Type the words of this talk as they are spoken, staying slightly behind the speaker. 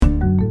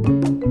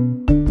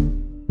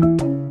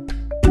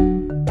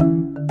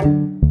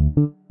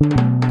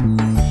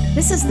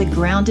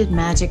Grounded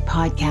Magic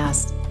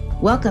Podcast.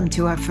 Welcome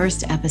to our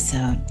first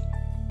episode.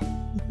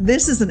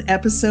 This is an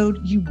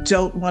episode you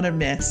don't want to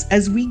miss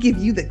as we give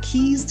you the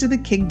keys to the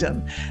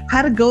kingdom,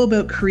 how to go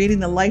about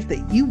creating the life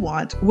that you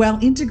want while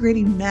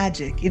integrating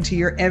magic into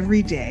your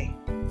everyday.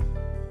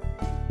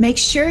 Make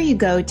sure you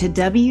go to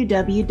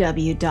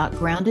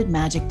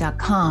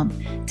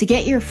www.groundedmagic.com to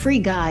get your free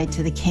guide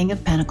to the King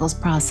of Pentacles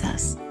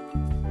process.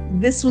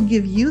 This will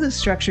give you the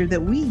structure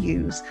that we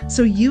use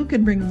so you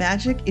can bring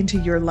magic into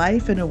your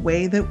life in a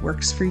way that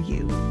works for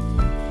you.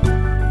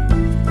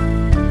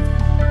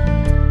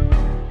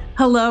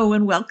 Hello,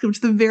 and welcome to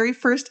the very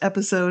first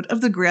episode of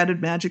the Grounded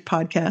Magic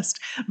Podcast.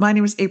 My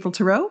name is April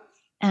Tarot.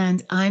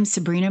 And I'm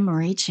Sabrina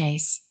Marie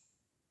Chase.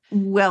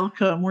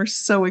 Welcome. We're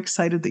so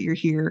excited that you're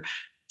here.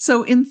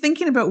 So in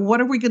thinking about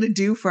what are we going to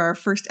do for our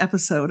first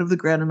episode of the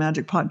Grounded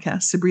Magic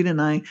Podcast, Sabrina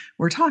and I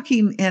were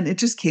talking and it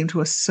just came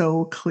to us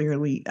so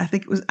clearly. I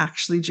think it was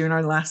actually during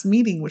our last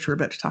meeting, which we're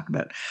about to talk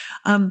about.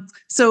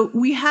 So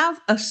we have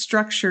a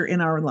structure in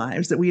our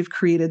lives that we have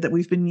created that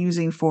we've been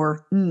using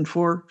for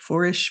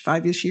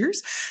 5-ish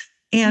years.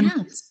 And yeah,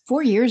 it's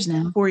 4 years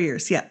now. 4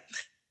 years, yeah.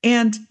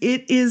 And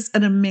it is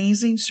an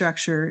amazing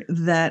structure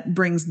that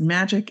brings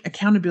magic,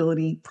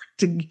 accountability,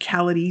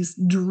 practicalities,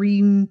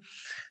 dream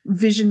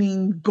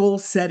visioning, goal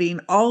setting,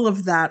 all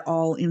of that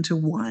all into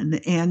one.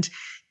 And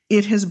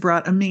it has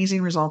brought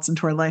amazing results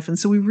into our life. And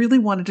so we really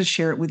wanted to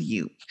share it with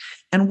you.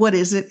 And what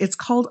is it? It's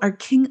called our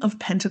King of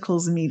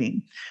Pentacles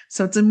meeting.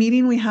 So it's a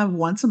meeting we have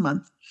once a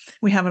month.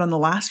 We have it on the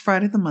last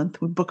Friday of the month.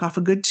 We book off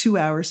a good 2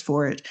 hours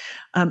for it.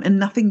 And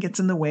nothing gets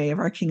in the way of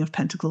our King of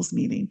Pentacles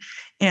meeting.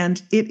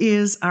 And it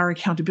is our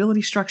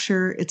accountability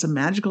structure. It's a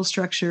magical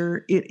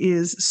structure. It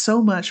is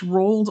so much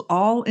rolled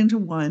all into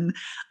one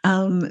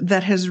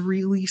that has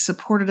really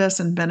supported us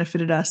and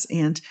benefited us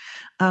and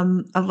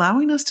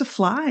allowing us to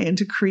fly and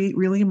to create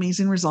really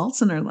amazing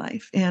results in our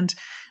life. And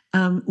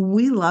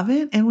we love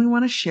it and we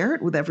want to share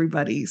it with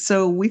everybody.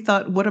 So we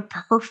thought, what a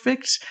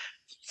perfect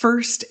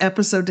first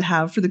episode to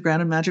have for the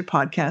Grounded Magic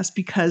Podcast,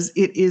 because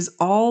it is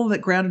all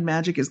that Grounded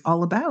Magic is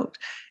all about.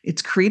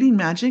 It's creating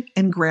magic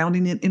and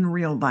grounding it in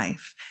real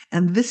life.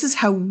 And this is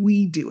how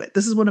we do it.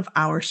 This is one of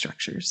our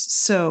structures.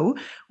 So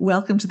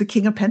welcome to the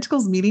King of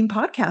Pentacles meeting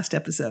podcast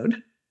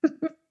episode.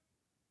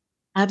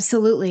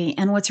 Absolutely.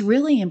 And what's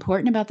really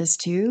important about this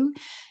too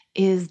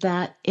is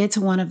that it's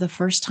one of the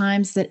first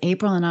times that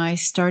April and I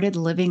started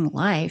living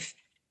life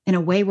in a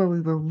way where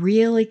we were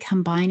really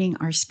combining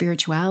our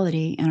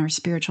spirituality and our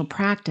spiritual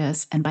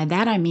practice. And by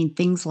that, I mean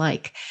things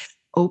like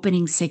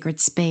opening sacred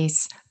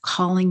space,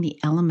 calling the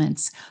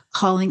elements,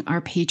 calling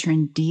our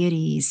patron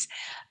deities,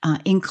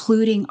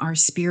 including our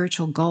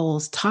spiritual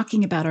goals,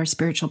 talking about our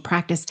spiritual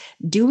practice,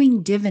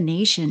 doing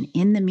divination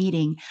in the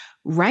meeting,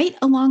 right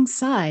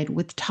alongside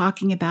with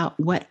talking about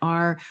what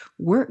our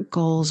work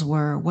goals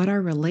were, what our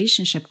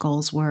relationship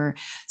goals were.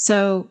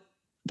 So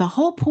the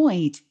whole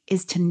point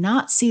is to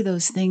not see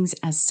those things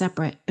as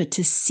separate, but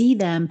to see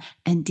them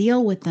and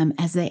deal with them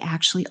as they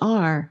actually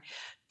are,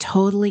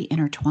 totally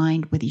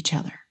intertwined with each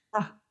other.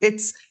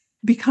 It's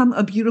become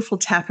a beautiful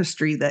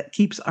tapestry that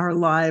keeps our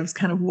lives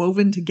kind of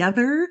woven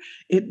together.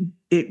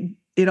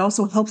 It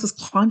also helps us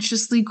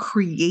consciously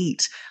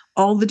create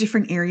all the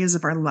different areas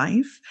of our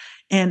life.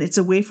 And it's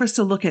a way for us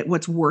to look at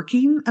what's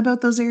working about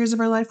those areas of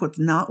our life, what's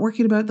not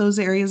working about those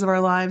areas of our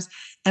lives,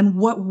 and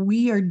what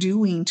we are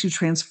doing to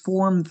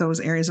transform those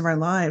areas of our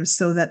lives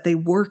so that they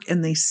work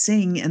and they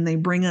sing and they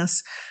bring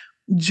us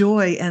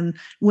joy and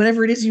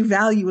whatever it is you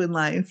value in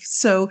life.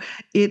 So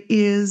it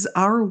is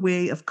our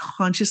way of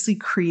consciously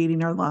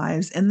creating our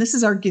lives. And this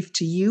is our gift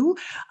to you.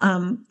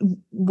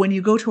 When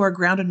you go to our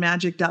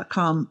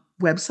groundedmagic.com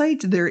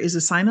website, there is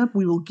a sign up.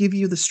 We will give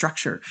you the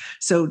structure.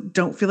 So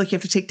don't feel like you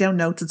have to take down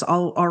notes. It's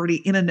all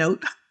already in a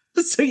note.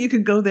 So you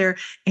can go there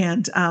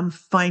and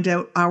find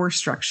out our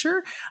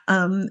structure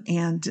and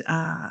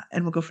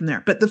we'll go from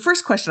there. But the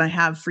first question I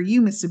have for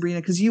you, Miss Sabrina,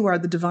 because you are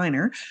the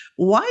diviner,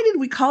 why did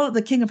we call it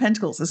the King of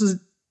Pentacles? This was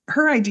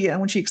her idea.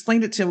 And when she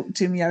explained it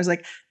to me, I was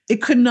like,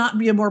 it could not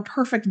be a more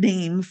perfect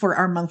name for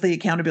our monthly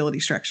accountability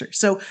structure.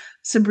 So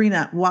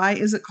Sabrina, why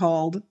is it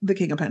called the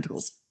King of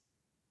Pentacles?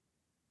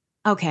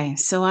 Okay,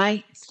 so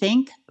I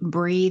think,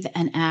 breathe,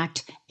 and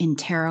act in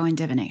tarot and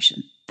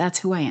divination. That's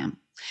who I am.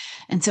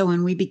 And so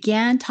when we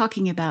began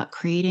talking about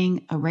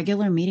creating a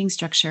regular meeting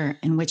structure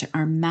in which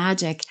our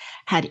magic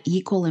had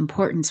equal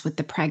importance with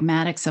the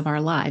pragmatics of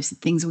our lives, the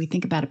things we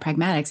think about as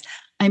pragmatics,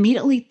 I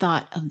immediately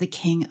thought of the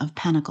King of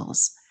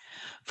Pentacles.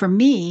 For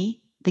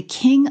me, the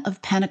King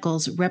of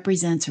Pentacles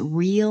represents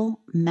real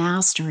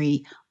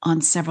mastery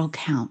on several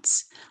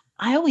counts.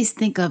 I always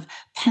think of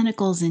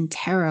pentacles in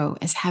tarot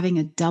as having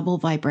a double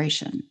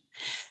vibration.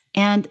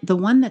 And the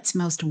one that's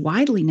most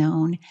widely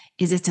known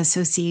is its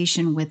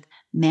association with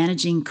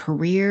managing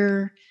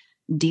career,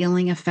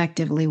 dealing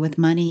effectively with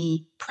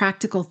money,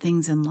 practical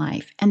things in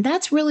life. And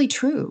that's really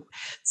true.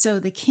 So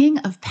the King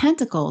of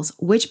Pentacles,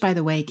 which by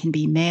the way can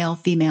be male,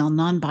 female,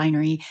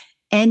 non-binary,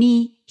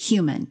 any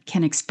human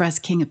can express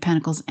King of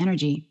Pentacles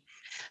energy.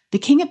 The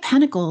King of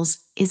Pentacles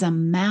is a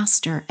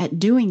master at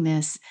doing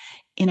this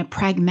in a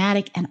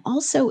pragmatic and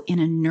also in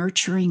a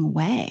nurturing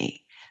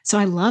way. So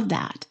I love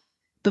that.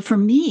 But for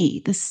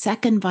me, the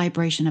second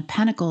vibration of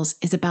Pentacles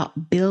is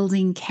about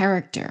building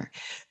character,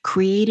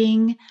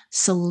 creating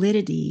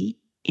solidity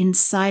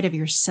inside of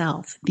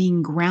yourself,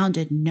 being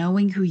grounded,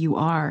 knowing who you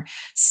are,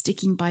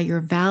 sticking by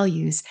your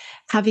values,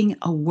 having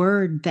a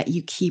word that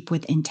you keep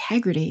with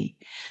integrity.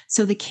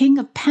 So the King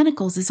of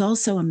Pentacles is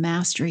also a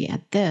mastery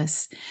at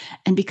this.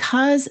 And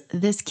because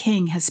this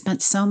king has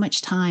spent so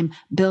much time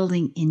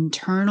building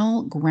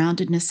internal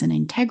groundedness and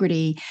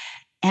integrity,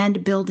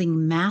 and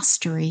building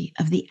mastery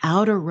of the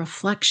outer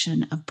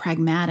reflection of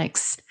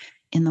pragmatics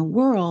in the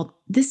world,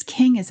 this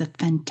king is a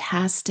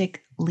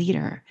fantastic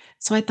leader.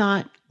 So I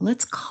thought,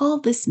 let's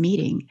call this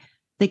meeting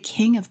the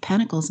King of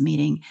Pentacles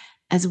meeting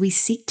as we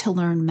seek to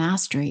learn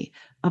mastery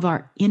of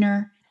our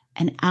inner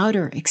and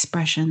outer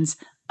expressions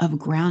of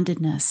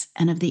groundedness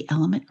and of the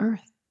element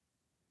earth.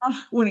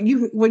 When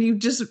you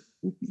just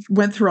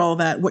went through all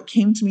that, what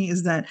came to me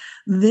is that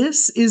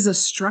this is a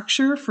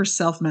structure for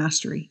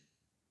self-mastery.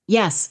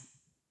 Yes.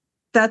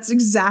 That's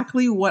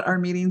exactly what our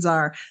meetings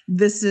are.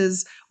 This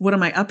is, what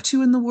am I up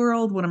to in the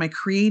world? What am I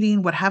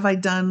creating? What have I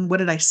done? What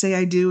did I say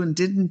I do and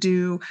didn't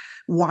do?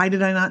 Why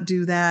did I not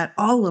do that?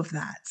 All of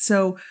that.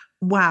 So,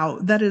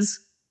 wow,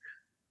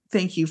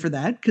 thank you for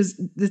that,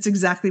 because that's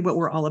exactly what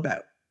we're all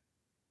about.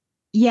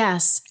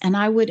 Yes. And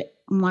I would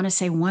want to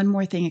say one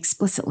more thing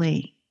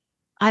explicitly.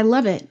 I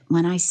love it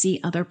when I see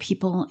other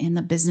people in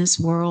the business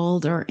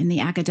world or in the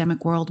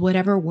academic world,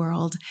 whatever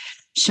world,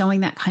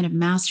 showing that kind of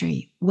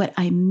mastery. What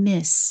I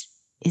miss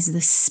is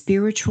the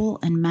spiritual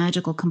and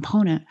magical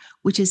component,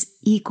 which is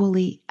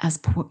equally as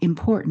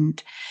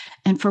important.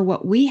 And for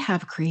what we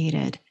have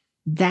created,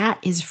 that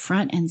is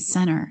front and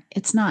center.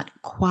 It's not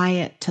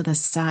quiet to the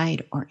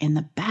side or in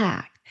the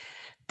back.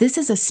 This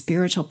is a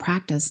spiritual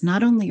practice.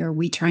 Not only are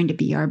we trying to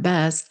be our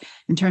best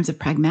in terms of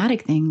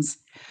pragmatic things,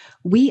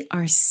 we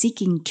are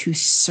seeking to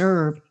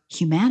serve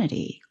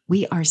humanity.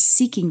 We are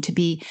seeking to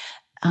be,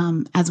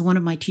 as one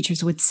of my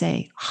teachers would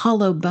say,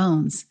 hollow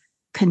bones,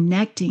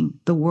 connecting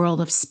the world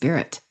of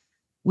spirit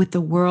with the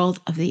world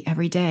of the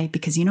everyday.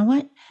 Because you know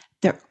what?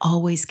 They're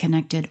always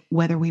connected,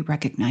 whether we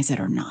recognize it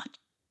or not.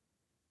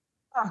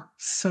 Oh,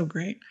 so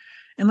great.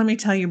 And let me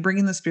tell you,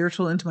 bringing the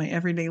spiritual into my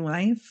everyday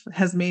life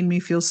has made me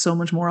feel so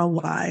much more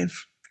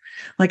alive.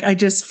 Like, I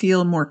just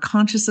feel more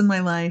conscious in my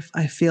life.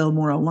 I feel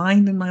more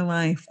aligned in my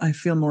life. I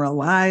feel more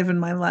alive in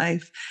my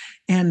life.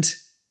 And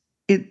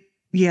it,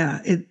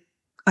 yeah,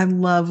 I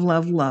love,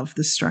 love, love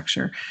this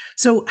structure.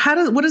 So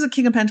what does a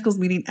King of Pentacles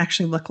meeting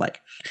actually look like?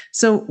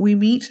 So we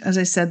meet, as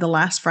I said, the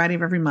last Friday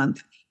of every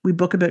month. We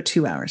book about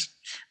 2 hours.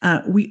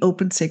 We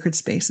open sacred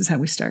space is how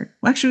we start.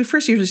 Well, actually, we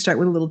first usually start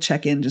with a little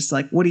check-in, just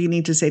like, what do you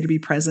need to say to be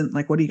present?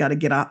 Like, what do you got to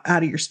get out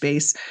of your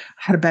space?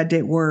 Had a bad day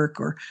at work,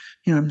 or,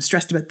 I'm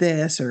stressed about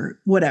this, or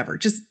whatever.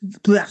 Just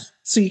blah,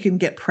 so you can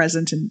get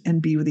present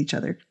and be with each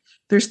other.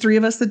 There's 3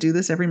 of us that do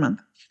this every month.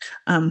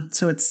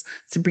 So it's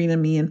Sabrina,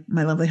 me, and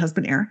my lovely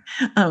husband, Eric.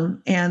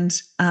 And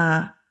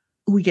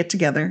we get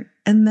together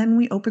and then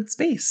we open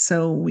space.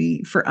 So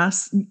for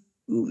us,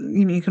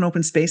 you can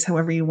open space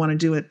however you want to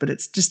do it, but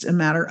it's just a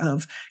matter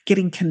of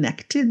getting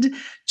connected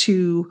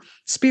to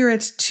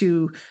spirit,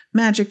 to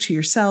magic, to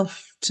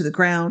yourself, to the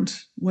ground,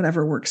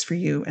 whatever works for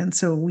you. And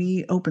so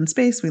we open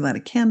space, we light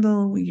a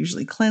candle, we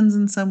usually cleanse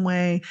in some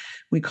way,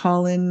 we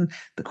call in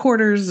the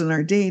quarters and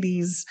our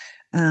deities,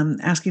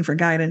 asking for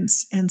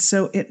guidance. And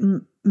so it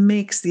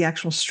makes the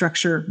actual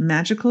structure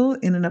magical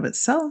in and of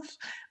itself.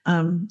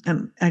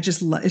 And I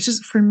just love, it's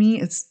just, for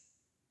me, it's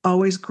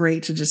always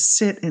great to just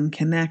sit and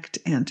connect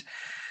and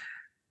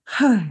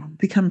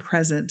become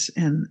present,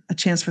 and a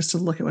chance for us to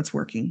look at what's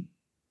working.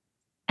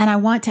 And I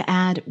want to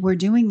add, we're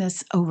doing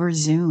this over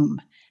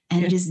Zoom,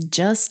 and it is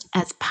just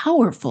as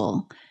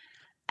powerful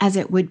as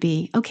it would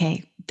be.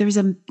 Okay, there's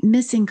a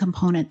missing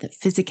component that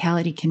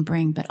physicality can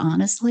bring, but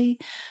honestly,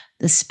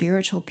 the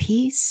spiritual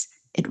piece,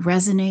 it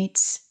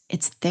resonates,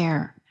 it's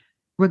there,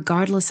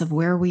 regardless of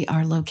where we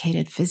are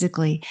located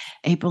physically.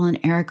 April and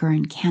Eric are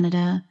in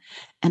Canada,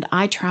 and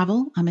I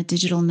travel. I'm a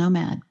digital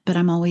nomad, but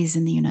I'm always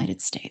in the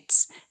United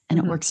States. And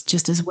it works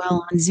just as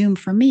well on Zoom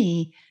for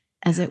me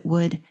as it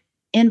would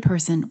in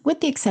person, with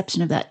the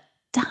exception of that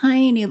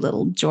tiny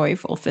little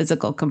joyful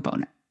physical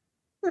component.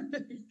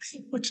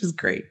 Which is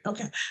great.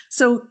 Okay.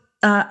 So,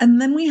 and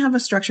then we have a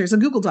structure. It's a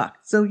Google Doc.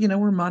 So,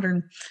 we're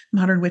modern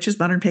witches,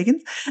 modern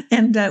pagans.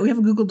 And we have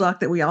a Google Doc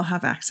that we all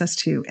have access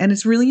to. And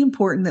it's really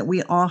important that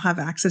we all have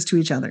access to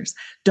each other's.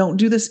 Don't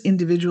do this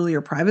individually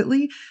or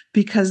privately,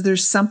 because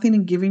there's something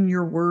in giving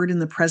your word in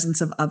the presence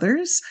of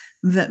others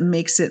that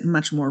makes it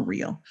much more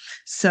real.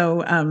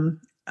 So,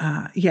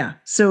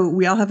 so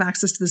we all have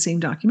access to the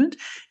same document,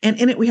 and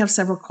in it we have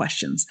several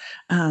questions.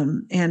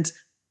 And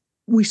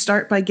we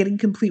start by getting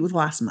complete with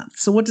last month.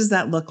 So what does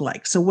that look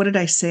like? So what did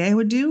I say I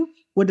would do?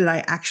 What did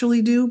I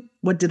actually do?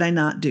 What did I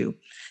not do?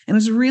 And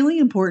it's really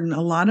important.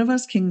 A lot of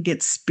us can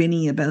get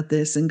spinny about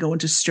this and go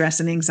into stress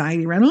and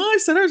anxiety around, I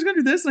said I was going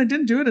to do this and I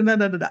didn't do it, and da,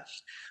 da, da, da.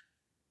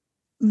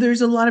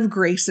 There's a lot of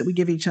grace that we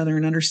give each other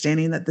and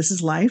understanding that this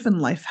is life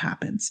and life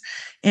happens.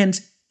 And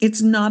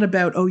It's not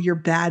about, oh, you're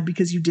bad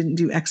because you didn't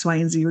do X, Y,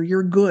 and Z, or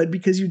you're good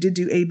because you did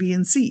do A, B,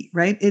 and C,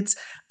 right? It's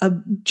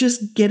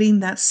just getting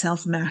that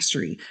self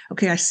mastery.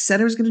 Okay, I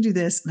said I was going to do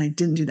this and I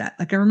didn't do that.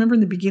 Like I remember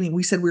in the beginning,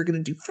 we said we were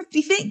going to do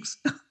 50 things.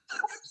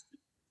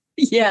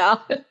 Yeah,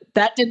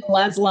 that didn't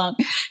last long.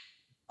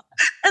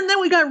 And then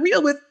we got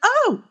real with,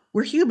 oh,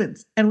 we're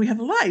humans and we have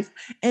a life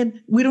and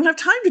we don't have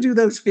time to do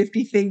those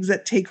 50 things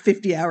that take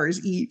 50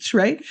 hours each,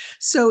 right?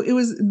 So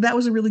that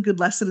was a really good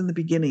lesson in the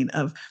beginning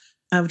of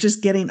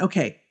just getting,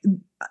 okay,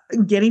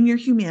 getting your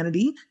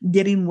humanity,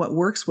 getting what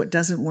works, what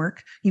doesn't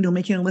work,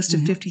 making a list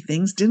of 50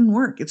 things didn't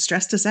work. It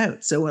stressed us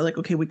out. So we're like,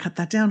 okay, we cut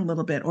that down a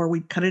little bit, or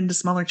we cut it into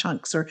smaller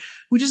chunks, or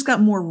we just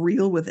got more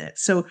real with it.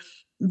 So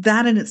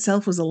that in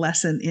itself was a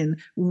lesson in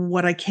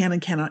what I can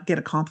and cannot get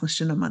accomplished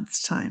in a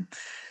month's time.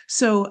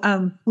 So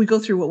we go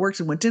through what worked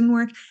and what didn't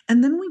work.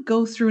 And then we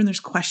go through and there's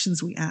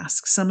questions we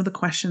ask. Some of the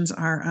questions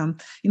are,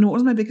 what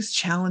was my biggest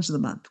challenge of the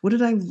month? What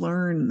did I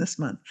learn this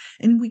month?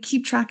 And we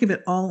keep track of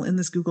it all in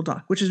this Google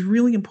Doc, which is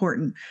really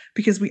important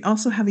because we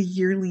also have a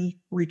yearly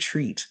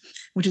retreat,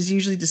 which is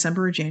usually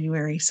December or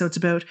January. So it's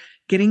about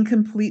getting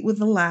complete with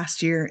the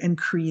last year and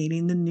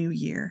creating the new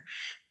year.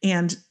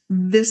 And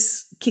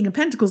this King of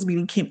Pentacles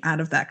meeting came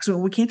out of that. So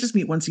we can't just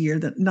meet once a year,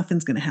 that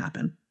nothing's going to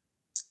happen.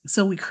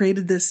 So we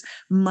created this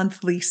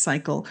monthly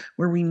cycle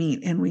where we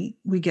meet and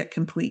we get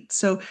complete.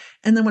 So,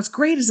 and then what's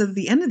great is at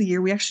the end of the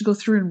year, we actually go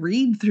through and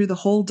read through the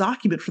whole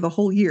document for the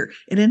whole year.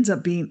 It ends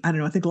up being, I don't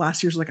know, I think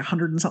last year's like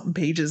 100 and something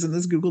pages in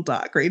this Google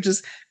Doc, right?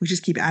 We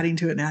just keep adding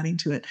to it and adding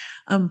to it.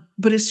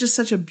 But it's just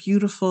such a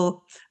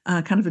beautiful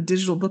kind of a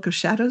digital book of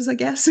shadows, I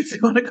guess, if you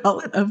want to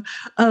call it,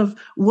 of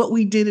what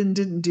we did and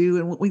didn't do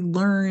and what we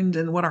learned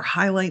and what our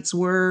highlights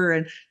were.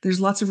 And there's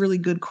lots of really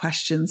good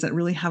questions that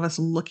really have us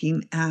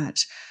looking at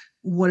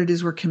what it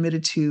is we're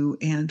committed to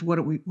and what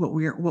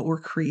we're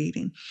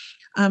creating.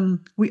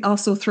 We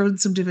also throw in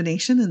some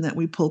divination in that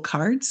we pull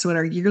cards. So at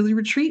our yearly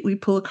retreat, we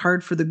pull a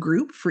card for the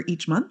group for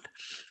each month.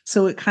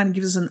 So it kind of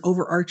gives us an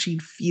overarching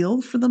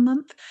feel for the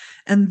month.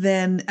 And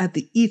then at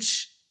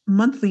each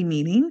monthly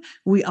meeting,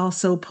 we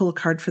also pull a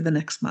card for the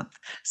next month.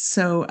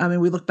 So,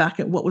 we look back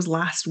at what was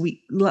last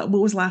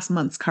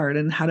month's card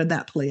and how did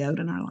that play out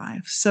in our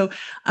lives. So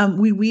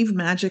we weave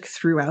magic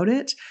throughout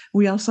it.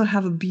 We also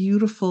have a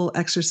beautiful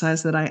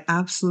exercise that I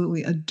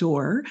absolutely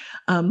adore,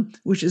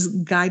 which is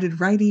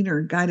guided writing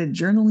or guided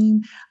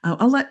journaling.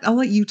 I'll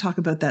let you talk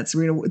about that,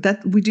 Serena.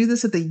 That we do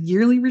this at the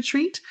yearly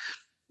retreat.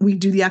 We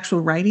do the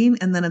actual writing,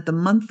 and then at the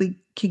monthly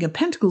King of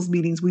Pentacles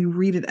meetings, we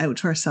read it out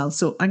to ourselves.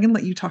 So I'm going to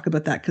let you talk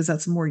about that because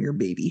that's more your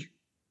baby.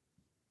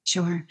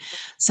 Sure.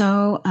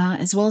 So,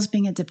 as well as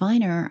being a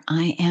diviner,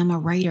 I am a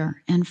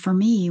writer. And for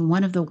me,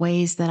 one of the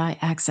ways that I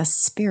access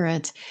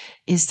spirit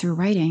is through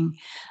writing.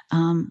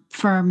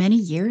 For many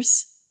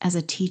years as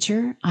a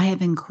teacher, I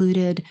have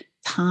included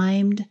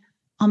timed,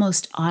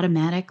 almost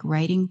automatic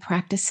writing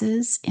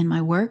practices in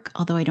my work,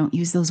 although I don't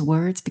use those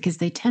words because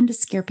they tend to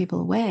scare people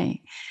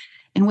away,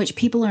 in which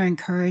people are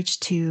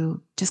encouraged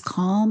to just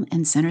calm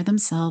and center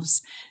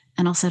themselves.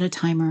 And I'll set a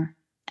timer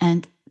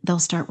and they'll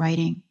start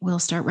writing. We'll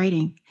start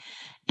writing.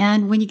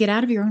 And when you get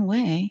out of your own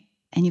way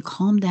and you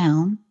calm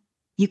down,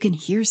 you can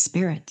hear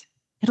spirit.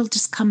 It'll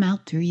just come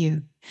out through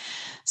you.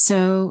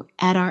 So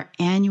at our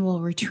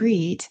annual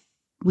retreat,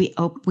 we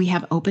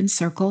have open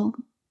circle.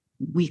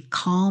 We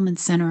calm and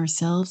center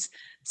ourselves.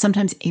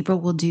 Sometimes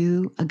April will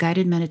do a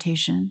guided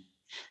meditation.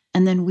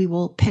 And then we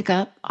will pick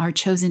up our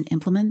chosen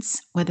implements,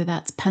 whether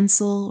that's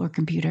pencil or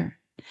computer.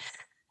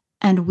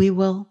 And we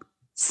will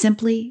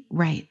simply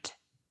write.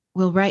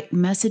 We'll write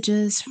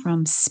messages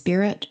from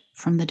spirit,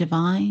 from the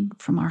divine,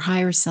 from our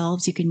higher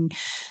selves. You can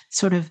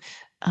sort of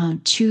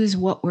choose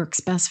what works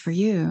best for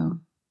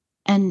you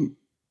and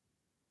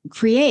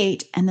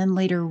create and then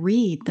later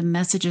read the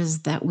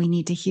messages that we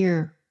need to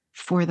hear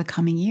for the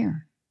coming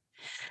year.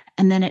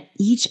 And then at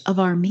each of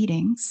our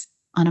meetings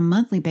on a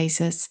monthly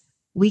basis,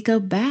 we go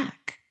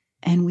back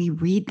and we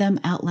read them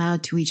out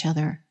loud to each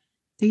other.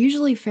 They're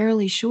usually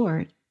fairly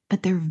short,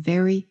 but they're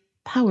very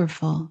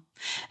powerful.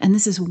 And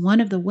this is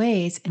one of the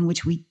ways in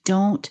which we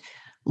don't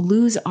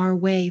lose our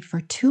way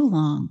for too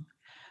long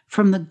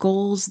from the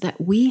goals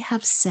that we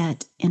have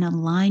set in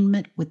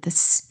alignment with the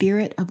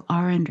spirit of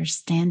our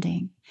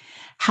understanding,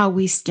 how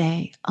we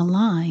stay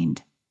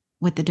aligned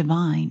with the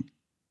divine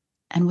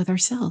and with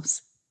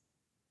ourselves.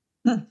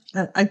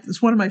 It's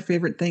one of my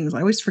favorite things. I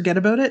always forget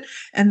about it.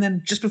 And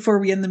then just before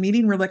we end the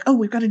meeting, we're like, oh,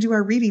 we've got to do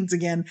our readings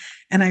again.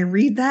 And I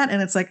read that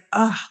and it's like,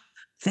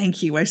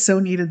 thank you. I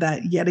so needed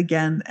that yet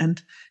again. And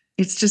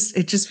it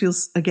just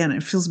feels, again,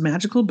 it feels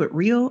magical, but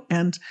real.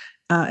 And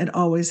it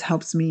always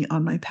helps me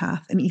on my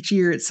path. And each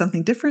year it's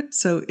something different.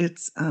 So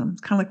it's kind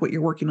of like what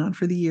you're working on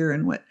for the year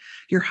and what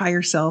your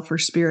higher self or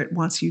spirit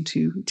wants you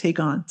to take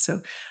on.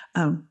 So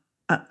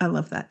I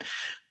love that.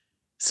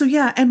 So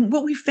yeah, and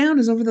what we found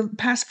is over the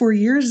past 4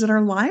 years that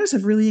our lives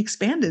have really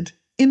expanded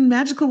in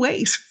magical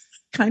ways,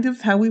 kind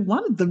of how we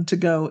wanted them to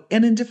go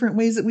and in different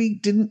ways that we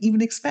didn't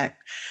even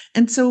expect.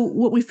 And so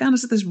what we found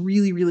is that this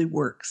really, really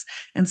works.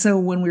 And so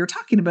when we were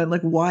talking about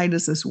like, why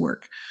does this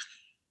work?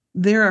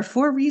 there are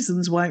 4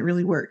 reasons why it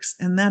really works.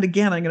 And that,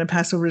 again, I'm going to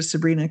pass over to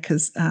Sabrina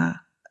because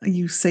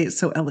you say it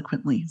so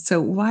eloquently.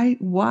 So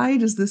why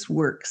does this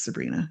work,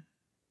 Sabrina?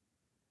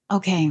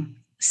 Okay.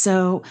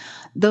 So,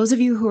 those of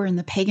you who are in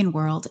the pagan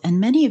world, and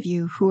many of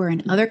you who are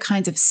in other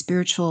kinds of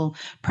spiritual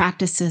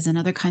practices and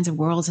other kinds of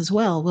worlds as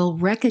well, will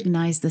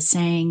recognize the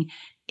saying,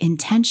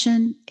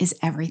 intention is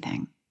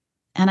everything.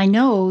 And I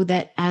know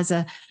that as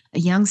a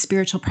young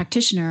spiritual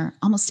practitioner,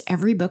 almost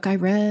every book I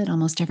read,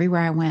 almost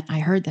everywhere I went, I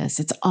heard this.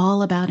 It's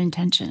all about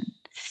intention.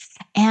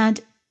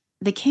 And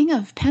the King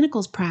of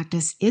Pentacles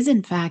practice is,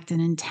 in fact, an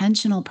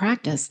intentional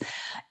practice.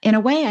 In a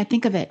way, I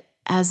think of it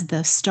as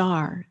the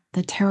star,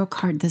 the tarot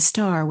card, the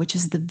star, which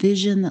is the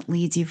vision that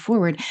leads you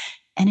forward.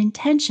 And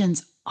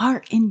intentions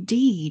are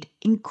indeed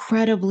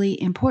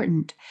incredibly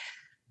important.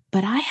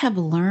 But I have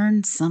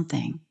learned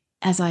something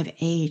as I've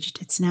aged.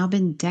 It's now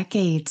been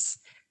decades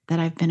that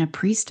I've been a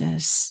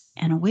priestess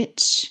and a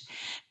witch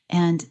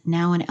and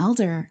now an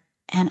elder.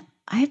 And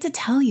I have to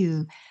tell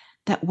you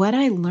that what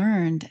I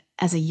learned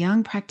as a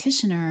young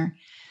practitioner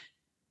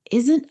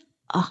isn't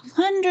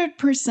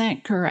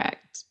 100%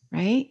 correct,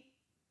 right?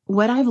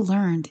 What I've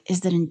learned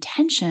is that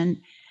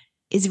intention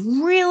is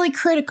really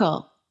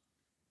critical,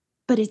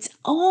 but it's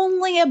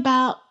only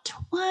about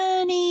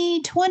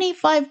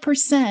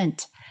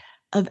 25%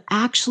 of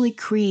actually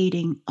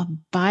creating a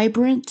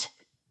vibrant,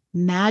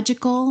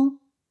 magical,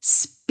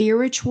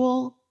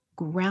 spiritual,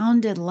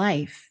 grounded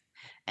life.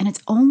 And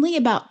it's only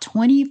about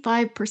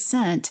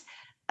 25%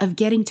 of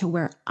getting to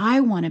where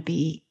I want to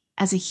be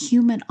as a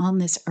human on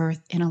this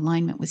earth in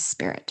alignment with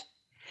spirit.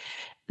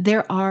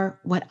 There are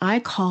what I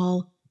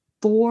call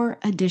 4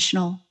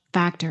 additional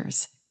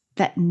factors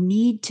that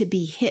need to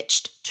be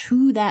hitched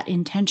to that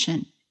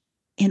intention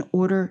in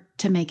order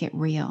to make it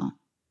real.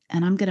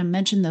 And I'm going to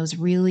mention those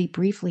really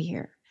briefly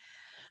here.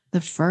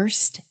 The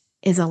first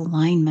is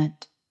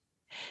alignment.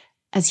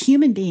 As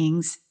human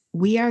beings,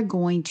 we are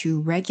going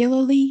to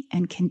regularly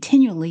and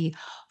continually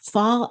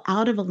fall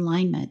out of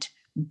alignment,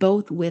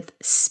 both with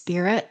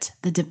spirit,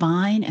 the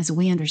divine as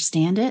we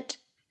understand it,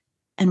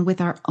 and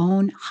with our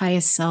own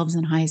highest selves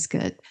and highest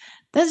good.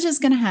 That's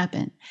just going to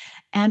happen.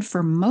 And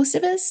for most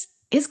of us,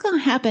 it's going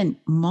to happen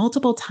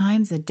multiple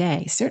times a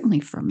day,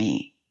 certainly for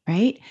me,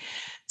 right?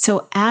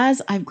 So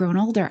as I've grown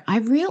older,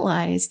 I've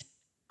realized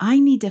I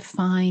need to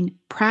find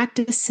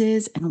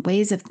practices and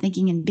ways of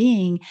thinking and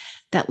being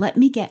that let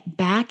me get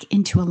back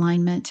into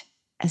alignment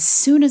as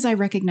soon as I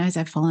recognize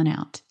I've fallen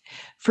out.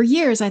 For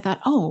years, I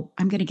thought, oh,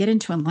 I'm going to get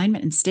into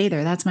alignment and stay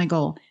there. That's my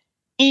goal.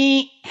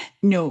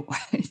 No,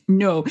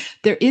 no,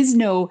 there is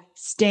no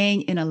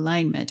staying in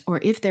alignment. Or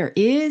if there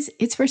is,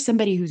 it's for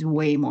somebody who's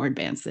way more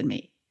advanced than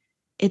me.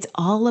 It's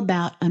all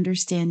about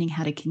understanding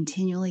how to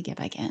continually get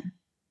back in.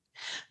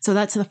 So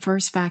that's the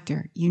first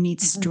factor. You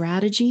need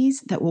strategies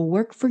that will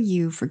work for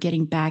you for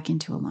getting back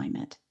into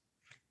alignment.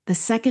 The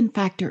second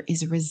factor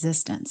is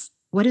resistance.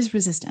 What is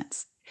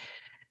resistance?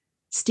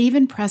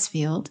 Stephen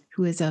Pressfield,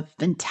 who is a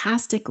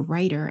fantastic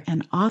writer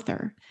and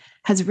author,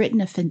 has written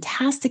a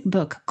fantastic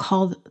book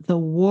called The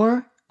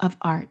War of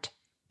Art.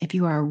 If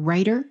you are a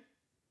writer,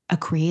 a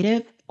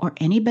creative, or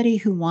anybody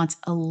who wants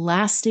a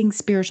lasting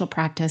spiritual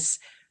practice,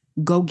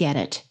 go get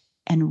it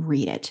and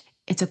read it.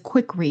 It's a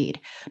quick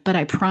read, but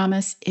I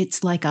promise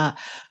it's like a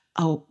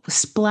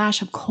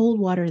splash of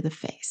cold water to the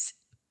face.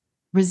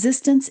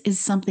 Resistance is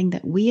something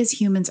that we as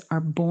humans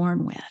are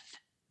born with.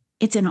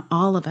 It's in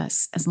all of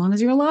us. As long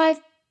as you're alive,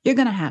 you're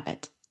going to have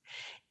it.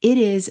 It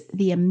is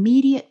the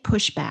immediate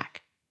pushback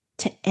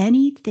to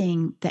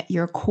anything that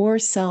your core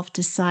self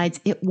decides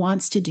it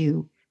wants to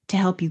do to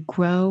help you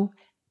grow,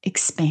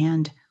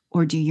 expand,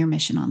 or do your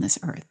mission on this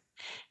earth.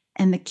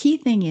 And the key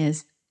thing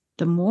is,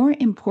 the more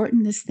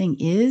important this thing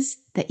is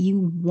that you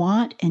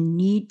want and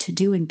need to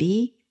do and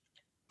be,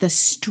 the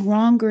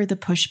stronger the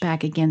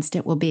pushback against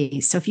it will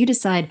be. So if you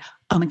decide,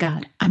 oh my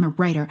God, I'm a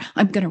writer,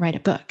 I'm going to write a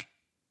book,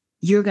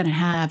 you're going to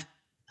have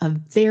a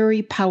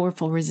very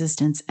powerful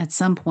resistance at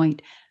some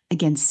point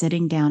against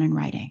sitting down and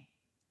writing.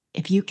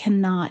 If you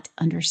cannot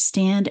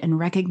understand and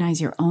recognize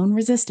your own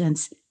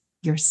resistance,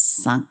 you're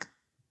sunk,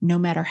 no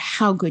matter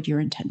how good your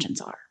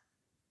intentions are.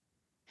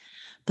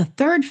 The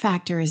third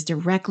factor is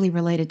directly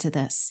related to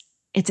this.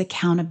 It's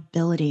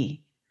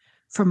accountability.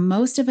 For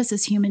most of us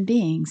as human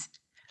beings,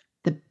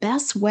 the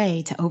best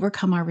way to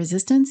overcome our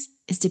resistance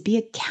is to be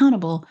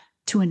accountable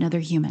to another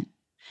human.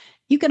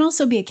 You can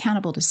also be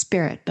accountable to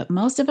spirit, but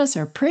most of us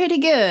are pretty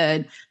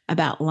good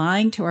about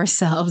lying to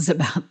ourselves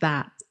about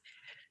that.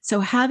 So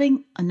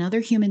having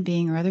another human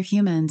being or other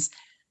humans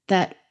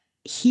that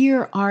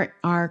hear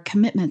our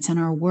commitments and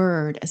our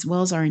word as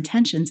well as our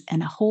intentions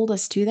and hold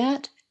us to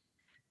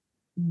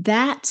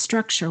that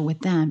structure with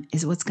them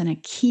is what's going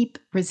to keep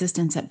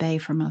resistance at bay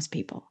for most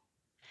people.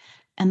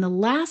 And the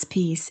last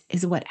piece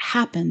is what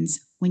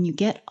happens when you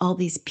get all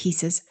these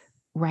pieces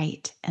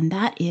right. And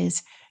that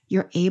is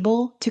you're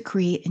able to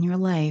create in your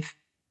life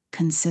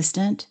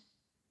consistent,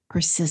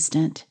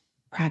 persistent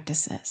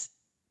practices.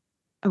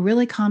 A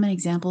really common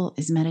example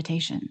is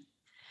meditation.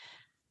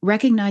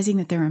 Recognizing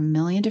that there are a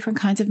million different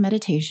kinds of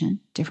meditation,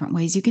 different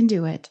ways you can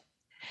do it.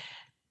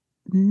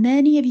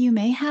 many of you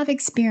may have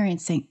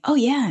experience saying, oh,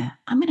 yeah,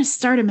 I'm going to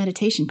start a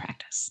meditation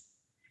practice.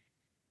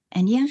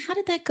 And yeah, how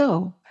did that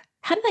go?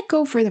 How did that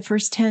go for the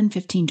first 10,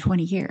 15,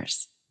 20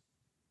 years?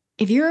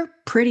 If you're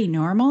pretty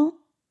normal,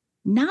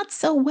 not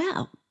so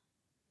well.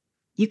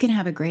 You can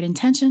have a great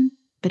intention,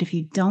 but if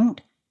you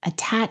don't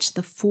attach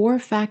the 4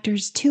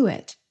 factors to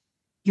it,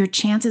 your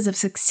chances of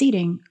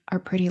succeeding are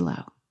pretty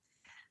low.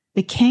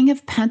 The King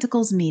of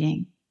Pentacles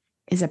meeting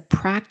is a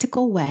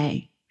practical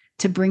way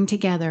to bring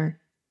together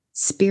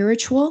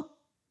spiritual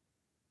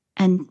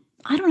and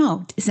I don't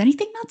know, is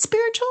anything not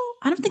spiritual?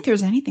 I don't think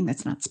there's anything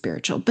that's not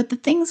spiritual, but the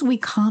things we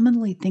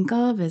commonly think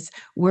of as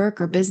work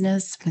or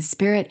business with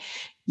spirit,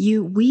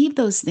 you weave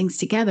those things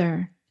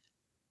together,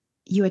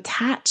 you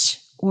attach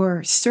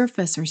or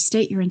surface or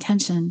state your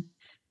intention,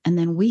 and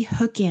then we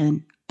hook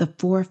in the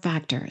 4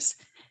 factors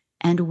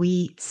and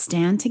we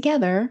stand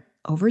together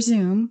over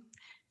Zoom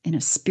in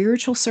a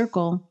spiritual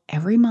circle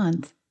every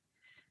month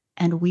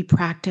and we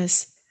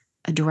practice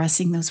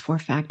addressing those 4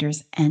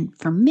 factors. And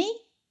for me,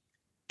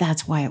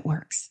 that's why it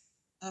works.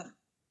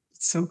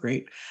 So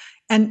great.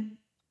 And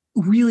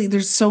really,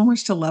 there's so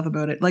much to love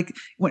about it. Like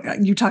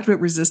when you talked about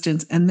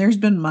resistance, and there's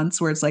been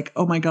months where it's like,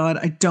 oh my God,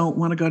 I don't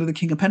want to go to the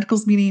King of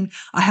Pentacles meeting.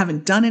 I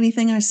haven't done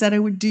anything I said I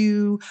would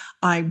do.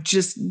 I'm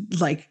just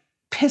like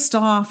pissed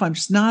off. I'm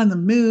just not in the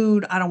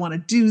mood. I don't want to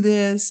do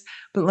this.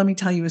 But let me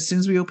tell you, as soon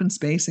as we open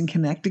space and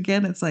connect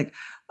again, it's like,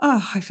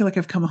 oh, I feel like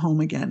I've come home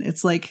again.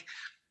 It's like,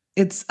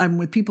 I'm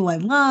with people I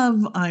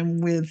love.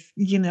 I'm with,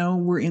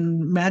 we're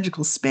in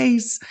magical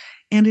space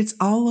and it's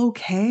all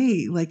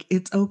okay. Like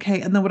it's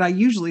okay. And then what I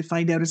usually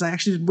find out is I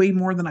actually did way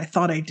more than I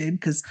thought I did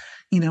because,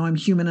 I'm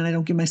human and I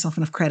don't give myself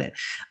enough credit.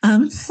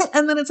 And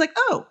then it's like,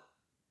 oh,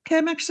 okay,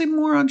 I'm actually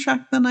more on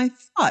track than I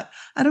thought.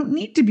 I don't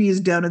need to be as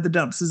down in the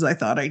dumps as I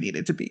thought I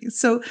needed to be.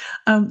 So,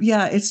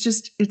 yeah,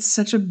 it's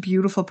such a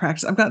beautiful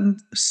practice. I've gotten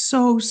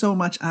so, so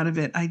much out of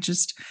it. I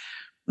just,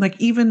 like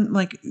even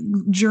like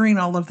during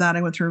all of that,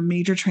 I went through a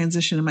major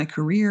transition in my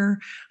career.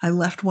 I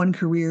left one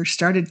career,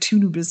 started 2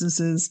 new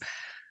businesses,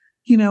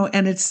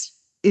 and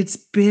it's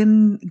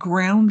been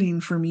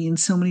grounding for me in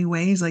so many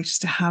ways, like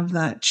just to have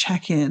that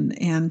check-in.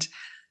 And,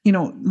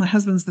 my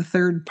husband's the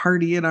third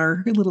party in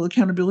our little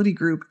accountability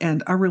group,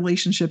 and our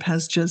relationship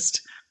has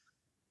just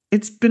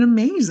it's been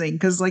amazing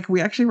because like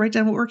we actually write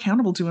down what we're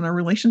accountable to in our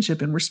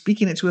relationship and we're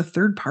speaking it to a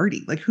third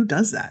party. Like who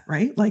does that,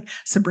 right? Like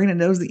Sabrina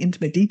knows the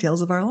intimate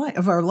details of our life,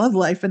 of our love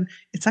life. And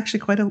it's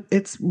actually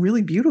it's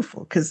really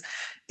beautiful because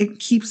it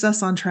keeps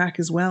us on track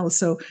as well.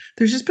 So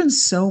there's just been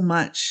so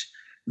much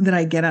that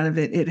I get out of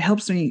it. It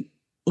helps me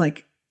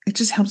it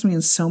just helps me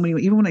in so many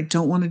ways. Even when I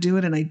don't want to do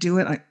it and I do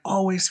it, I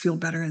always feel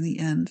better in the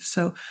end.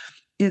 So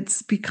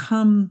it's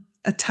become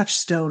a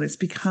touchstone. It's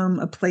become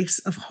a place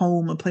of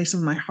home, a place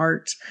of my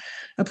heart,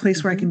 a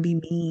place where I can be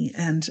me.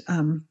 And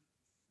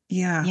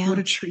yeah, Yeah. what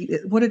a treat!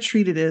 What a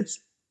treat it is.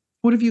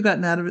 What have you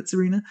gotten out of it,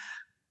 Serena?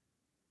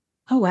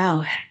 Oh,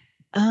 wow.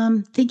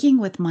 Thinking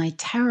with my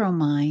tarot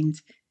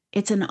mind,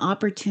 it's an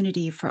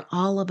opportunity for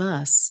all of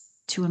us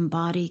to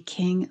embody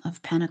King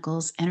of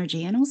Pentacles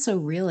energy and also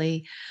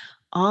really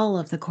all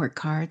of the court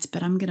cards,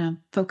 but I'm going to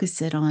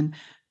focus it on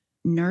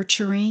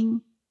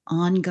nurturing,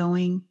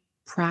 ongoing,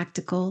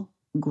 practical,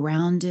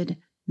 grounded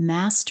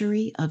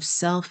mastery of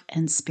self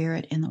and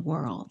spirit in the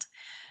world.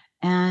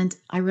 And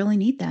I really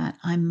need that.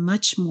 I'm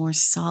much more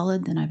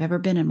solid than I've ever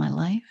been in my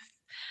life.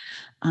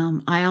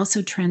 I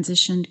also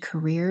transitioned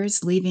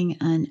careers, leaving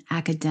an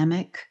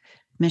academic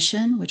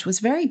mission, which was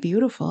very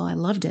beautiful. I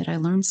loved it. I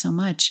learned so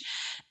much.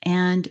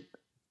 And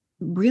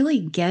really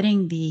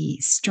getting the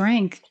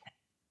strength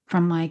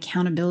from my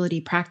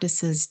accountability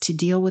practices to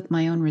deal with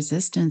my own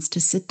resistance, to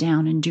sit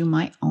down and do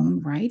my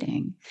own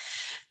writing.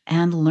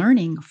 And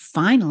learning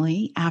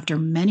finally, after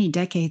many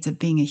decades of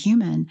being a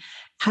human,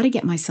 how to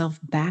get myself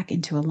back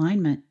into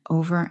alignment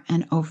over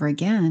and over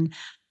again.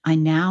 I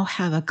now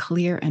have a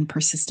clear and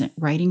persistent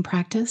writing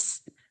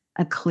practice,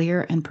 a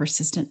clear and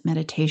persistent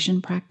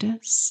meditation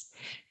practice,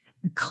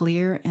 a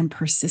clear and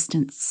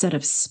persistent set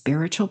of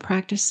spiritual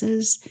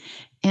practices.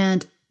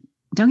 And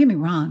don't get me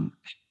wrong,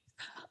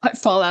 I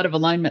fall out of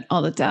alignment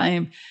all the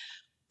time.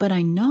 But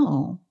I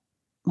know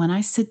when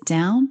I sit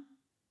down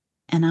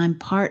and I'm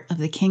part of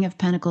the King of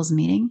Pentacles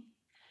meeting,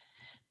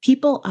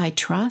 people I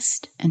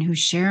trust and who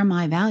share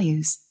my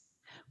values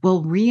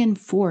will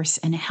reinforce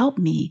and help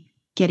me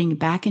getting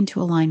back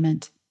into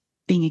alignment,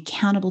 being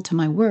accountable to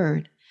my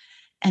word,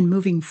 and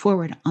moving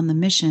forward on the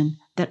mission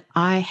that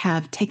I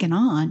have taken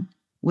on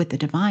with the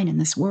divine in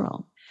this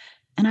world.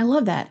 And I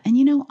love that.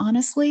 And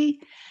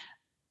honestly,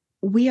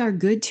 we are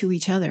good to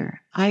each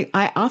other.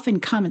 I often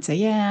come and say,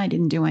 yeah, I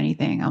didn't do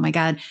anything. Oh my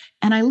God.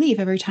 And I leave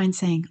every time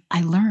saying,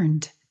 I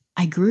learned,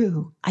 I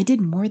grew, I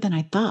did more than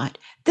I thought.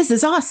 This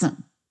is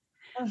awesome.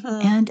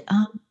 And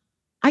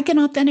I can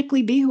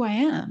authentically be who I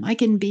am. I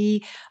can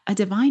be a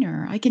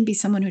diviner. I can be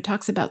someone who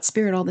talks about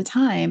spirit all the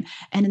time.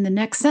 And in the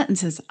next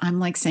sentences, I'm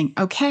like saying,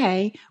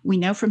 okay, we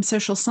know from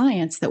social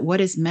science that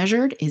what is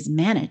measured is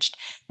managed.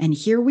 And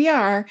here we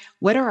are.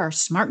 What are our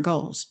SMART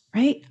goals,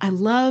 right? I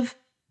love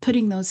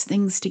putting those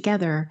things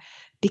together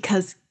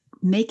because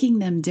making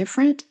them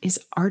different is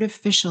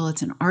artificial.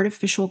 It's an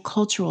artificial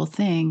cultural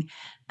thing.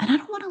 And I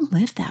don't want to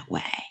live that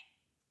way.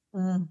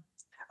 Mm.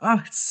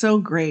 Oh, it's so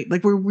great.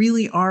 Like we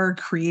really are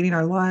creating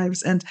our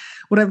lives. And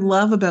what I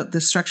love about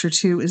this structure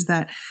too is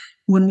that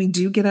when we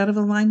do get out of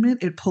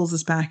alignment, it pulls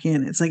us back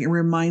in. It's like it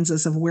reminds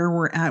us of where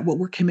we're at, what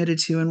we're committed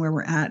to, and where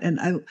we're at.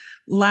 And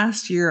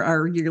last year,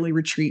 our yearly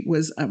retreat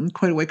was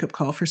quite a wake up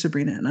call for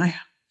Sabrina and I.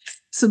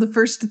 So the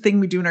first thing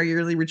we do in our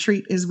yearly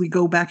retreat is we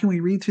go back and we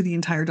read through the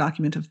entire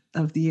document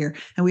of the year.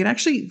 And we had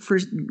actually, for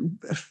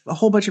a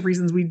whole bunch of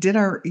reasons, we did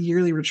our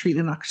yearly retreat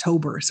in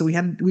October. So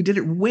we did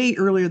it way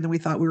earlier than we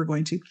thought we were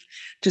going to,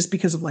 just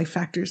because of life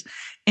factors.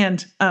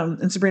 And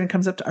Sabrina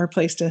comes up to our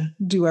place to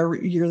do our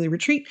yearly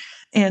retreat.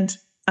 And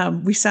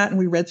we sat and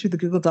we read through the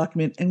Google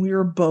document and we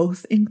were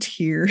both in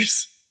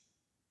tears.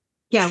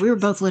 Yeah, we were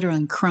both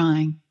literally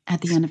crying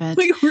at the end of it.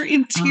 We were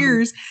in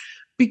tears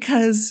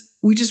because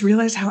we just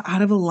realized how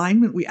out of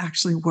alignment we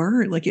actually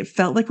were. Like it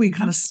felt like we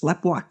kind of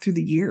sleptwalked through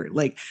the year.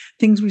 Like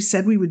things we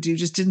said we would do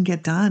just didn't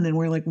get done. And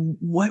we're like,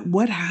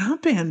 what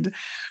happened?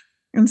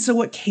 And so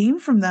what came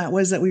from that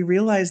was that we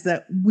realized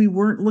that we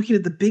weren't looking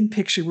at the big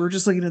picture. We were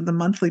just looking at the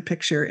monthly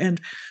picture.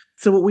 And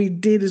so what we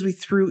did is we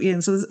threw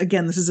in, so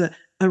this is a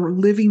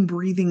living,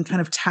 breathing kind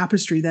of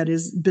tapestry that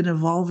has been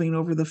evolving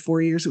over the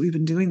 4 years that we've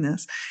been doing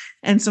this.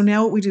 And so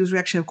now what we do is we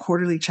actually have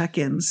quarterly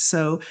check-ins.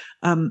 So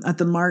at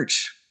the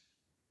March,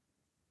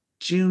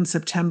 June,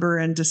 September,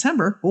 and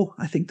December. Oh,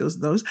 I think those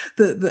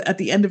at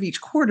the end of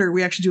each quarter,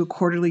 we actually do a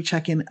quarterly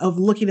check-in of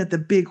looking at the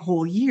big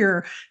whole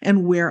year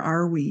and where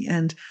are we.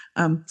 And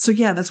so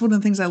yeah, that's one of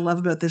the things I love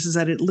about this is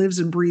that it lives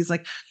and breathes.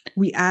 Like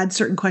we add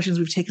certain questions.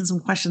 We've taken some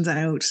questions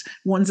out,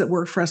 ones that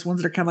work for us,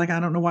 ones that are kind of like, I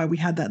don't know why we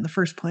had that in the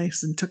first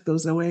place, and took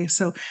those away.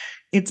 So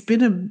it's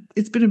been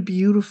a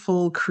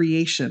beautiful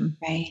creation.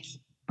 Right.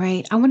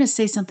 Right. I want to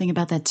say something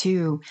about that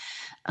too.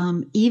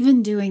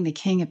 Even doing the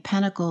King of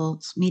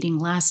Pentacles meeting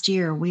last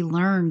year, we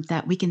learned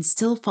that we can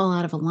still fall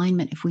out of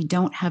alignment if we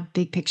don't have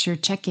big picture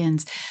check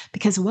ins.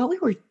 Because what we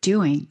were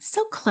doing,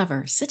 so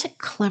clever, such a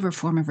clever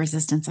form of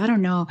resistance. I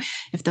don't know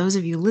if those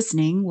of you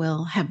listening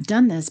will have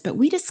done this, but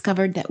we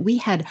discovered that we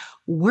had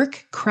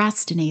work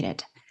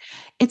procrastinated.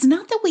 It's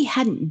not that we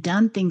hadn't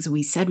done things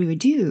we said we would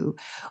do,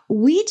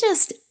 we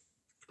just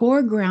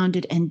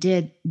foregrounded and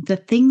did the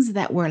things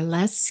that were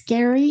less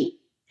scary,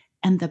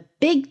 and the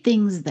big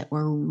things that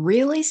were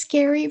really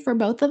scary for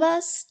both of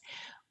us,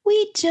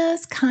 we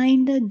just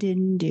kind of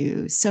didn't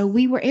do. So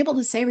we were able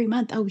to say every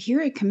month, oh,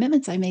 here are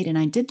commitments I made and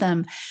I did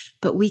them.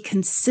 But we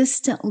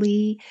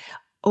consistently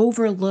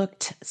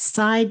overlooked,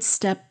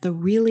 sidestepped the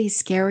really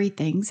scary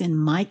things. In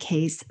my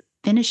case,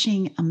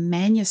 finishing a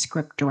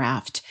manuscript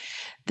draft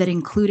that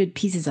included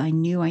pieces I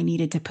knew I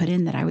needed to put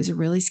in that I was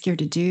really scared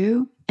to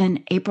do.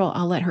 And April,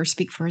 I'll let her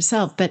speak for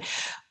herself. But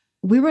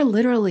we were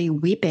literally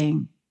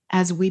weeping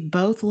as we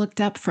both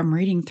looked up from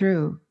reading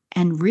through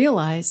and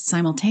realized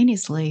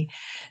simultaneously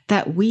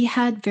that we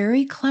had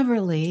very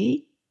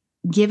cleverly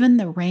given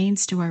the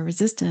reins to our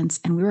resistance,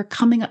 and we were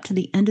coming up to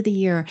the end of the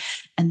year,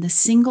 and the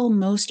single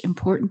most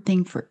important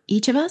thing for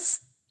each of us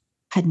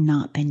had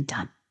not been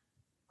done.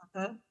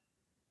 Uh-huh.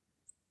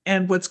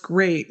 And what's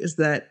great is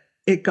that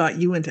it got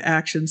you into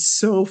action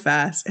so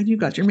fast, and you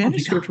got your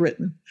manuscript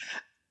written.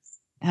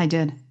 I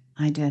did.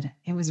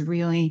 It was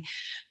really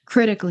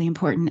critically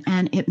important.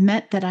 And it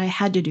meant that I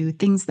had to do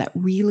things that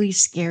really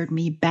scared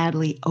me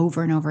badly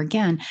over and over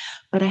again.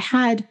 But I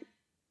had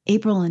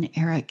April and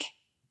Eric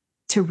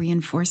to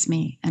reinforce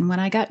me. And when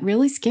I got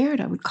really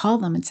scared, I would call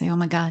them and say, oh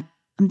my God,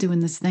 I'm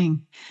doing this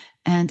thing.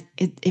 And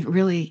it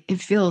really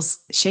feels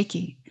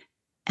shaky.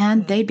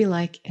 And they'd be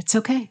like, it's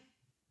okay.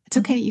 It's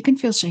okay. You can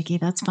feel shaky.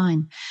 That's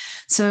fine.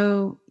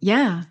 So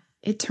yeah,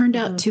 it turned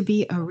out to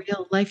be a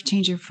real life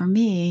changer for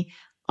me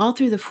all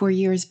through the 4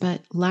 years,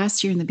 but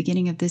last year and the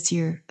beginning of this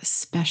year,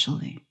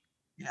 especially.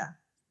 Yeah.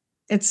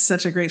 It's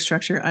such a great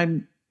structure.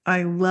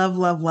 I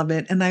love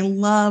it. And I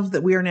love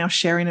that we are now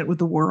sharing it with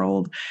the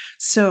world.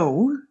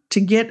 So to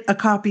get a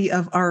copy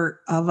of a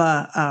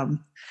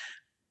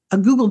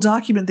Google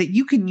document that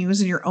you can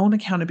use in your own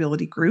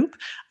accountability group,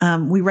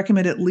 we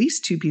recommend at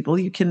least 2 people.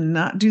 You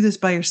cannot do this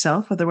by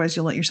yourself. Otherwise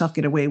you'll let yourself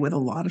get away with a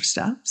lot of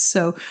stuff.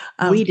 So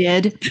we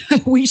did,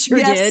 we sure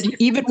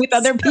did, even with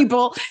other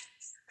people.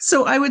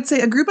 So I would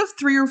say a group of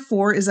 3 or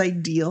 4 is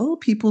ideal.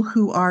 People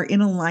who are in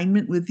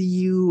alignment with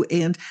you,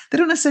 and they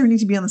don't necessarily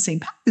need to be on the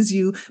same path as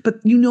you,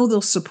 but they'll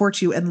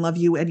support you and love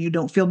you and you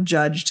don't feel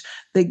judged.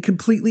 They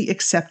completely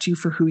accept you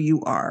for who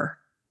you are.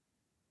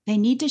 They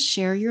need to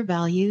share your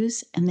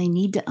values and they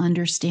need to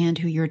understand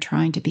who you're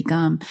trying to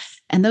become.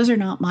 And those are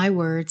not my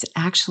words.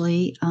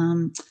 Actually,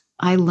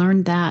 I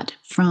learned that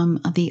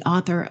from the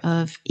author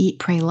of Eat,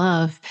 Pray,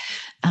 Love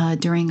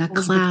during a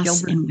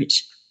class in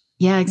which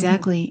yeah,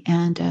 exactly.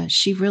 And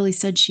she really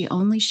said she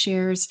only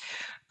shares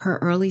her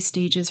early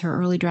stages, her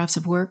early drafts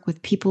of work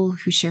with people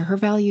who share her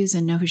values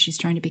and know who she's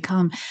trying to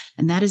become.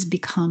 And that has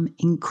become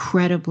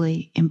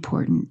incredibly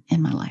important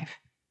in my life.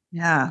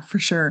 Yeah, for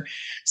sure.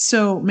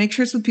 So make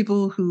sure it's with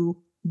people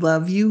who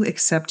love you,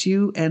 accept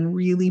you, and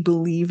really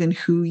believe in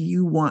who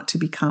you want to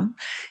become.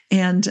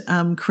 And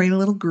create a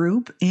little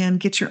group and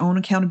get your own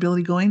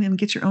accountability going and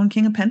get your own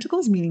King of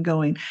Pentacles meeting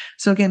going.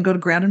 So again, go to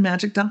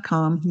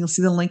groundedmagic.com. You'll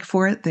see the link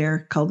for it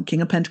there called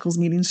King of Pentacles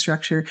meeting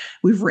structure.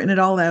 We've written it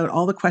all out,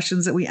 all the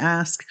questions that we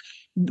ask.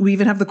 We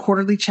even have the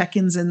quarterly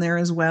check-ins in there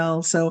as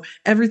well. So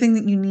everything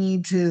that you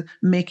need to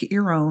make it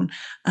your own,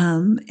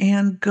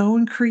 and go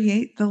and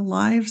create the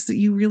lives that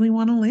you really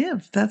want to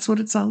live. That's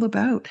what it's all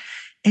about.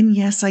 And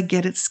yes, I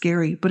get it's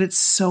scary, but it's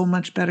so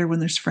much better when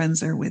there's friends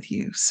there with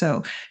you.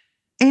 So,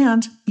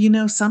 and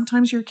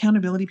sometimes your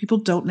accountability people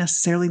don't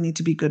necessarily need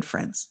to be good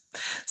friends.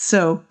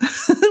 So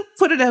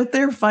put it out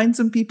there, find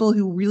some people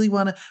who really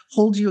want to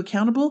hold you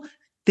accountable.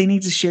 They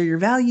need to share your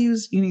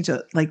values. You need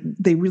to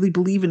they really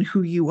believe in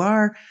who you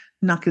are,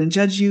 not going to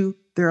judge you.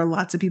 There are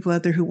lots of people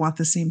out there who want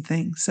the same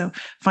thing. So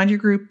find your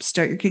group,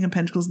 start your King of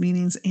Pentacles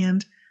meetings,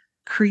 and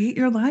create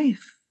your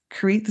life.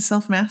 Create the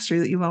self-mastery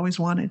that you've always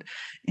wanted.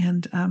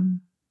 And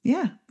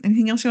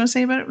anything else you want to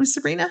say about it, Miss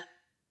Sabrina?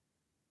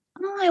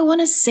 Well, I want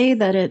to say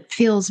that it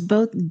feels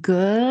both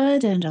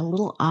good and a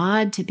little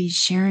odd to be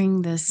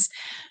sharing this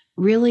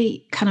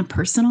really kind of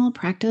personal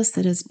practice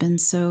that has been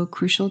so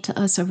crucial to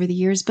us over the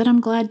years, but I'm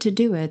glad to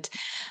do it.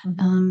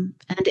 And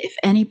if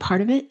any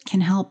part of it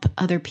can help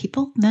other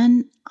people,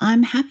 then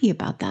I'm happy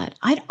about that.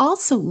 I'd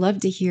also love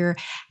to hear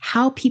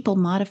how people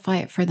modify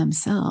it for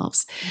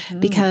themselves,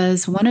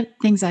 because one of the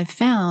things I've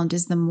found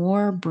is the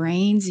more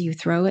brains you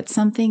throw at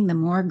something, the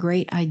more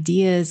great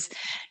ideas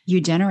you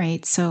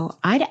generate. So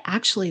I'd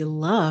actually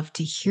love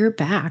to hear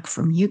back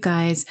from you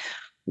guys.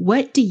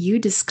 What do you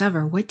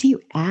discover? What do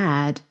you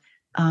add?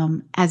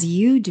 As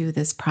you do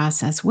this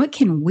process, what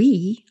can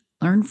we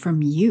learn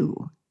from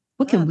you?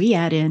 What can we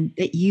add in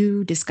that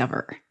you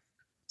discover?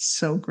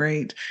 So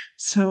great.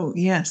 So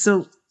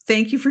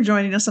thank you for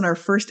joining us on our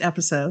first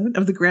episode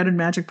of the Grounded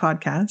Magic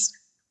podcast.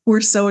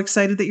 We're so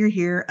excited that you're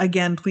here.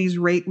 Again, please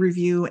rate,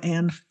 review,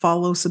 and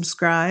follow,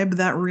 subscribe.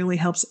 That really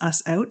helps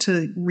us out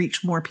to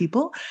reach more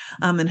people,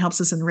 and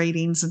helps us in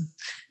ratings. And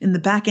in the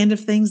back end of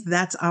things,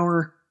 that's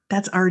our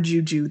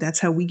juju. That's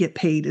how we get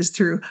paid, is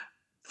through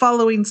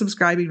following,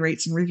 subscribing,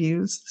 rates, and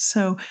reviews.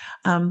 So,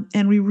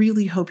 and we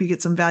really hope you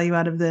get some value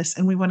out of this.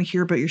 And we want to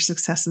hear about your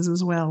successes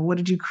as well. What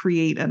did you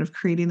create out of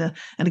creating an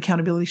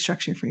accountability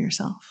structure for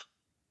yourself?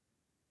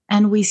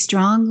 And we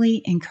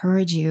strongly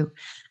encourage you,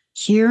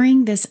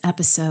 hearing this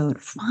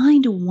episode,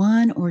 find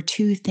one or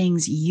two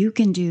things you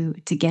can do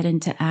to get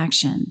into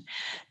action.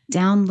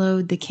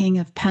 Download the King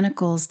of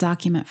Pentacles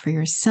document for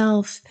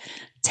yourself.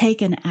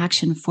 Take an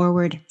action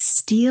forward,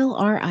 steal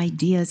our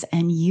ideas,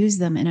 and use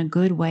them in a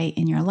good way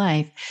in your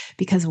life.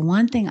 Because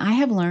one thing I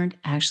have learned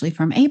actually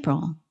from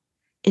April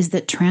is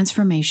that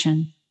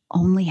transformation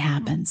only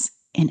happens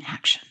in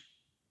action.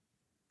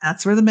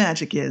 That's where the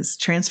magic is.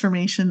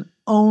 Transformation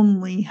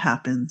only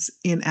happens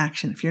in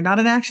action. If you're not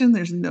in action,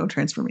 there's no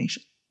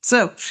transformation.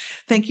 So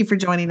thank you for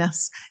joining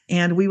us,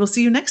 and we will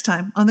see you next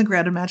time on the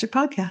Grounded Magic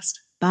podcast.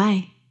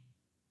 Bye.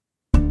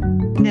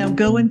 Now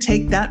go and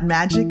take that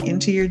magic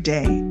into your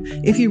day.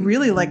 If you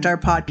really liked our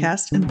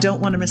podcast and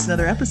don't want to miss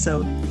another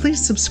episode,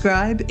 please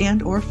subscribe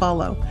and/or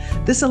follow.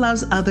 This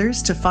allows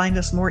others to find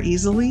us more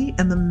easily,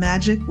 and the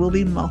magic will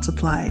be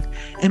multiplied.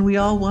 And we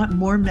all want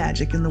more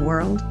magic in the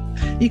world.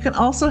 You can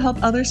also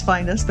help others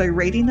find us by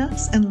rating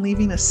us and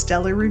leaving a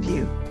stellar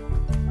review.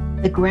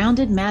 The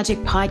Grounded Magic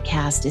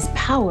podcast is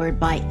powered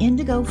by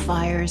Indigo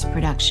Fires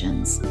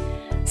Productions.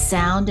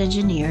 Sound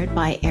engineered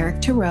by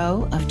Eric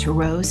Thoreau of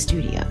Thoreau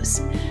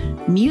Studios.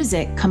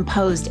 Music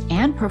composed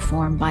and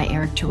performed by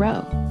Eric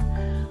Thoreau.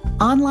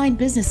 Online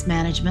business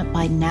management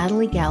by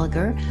Natalie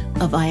Gallagher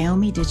of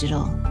Iomi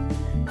Digital.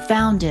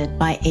 Founded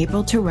by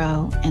April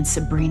Thoreau and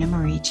Sabrina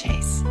Marie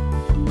Chase.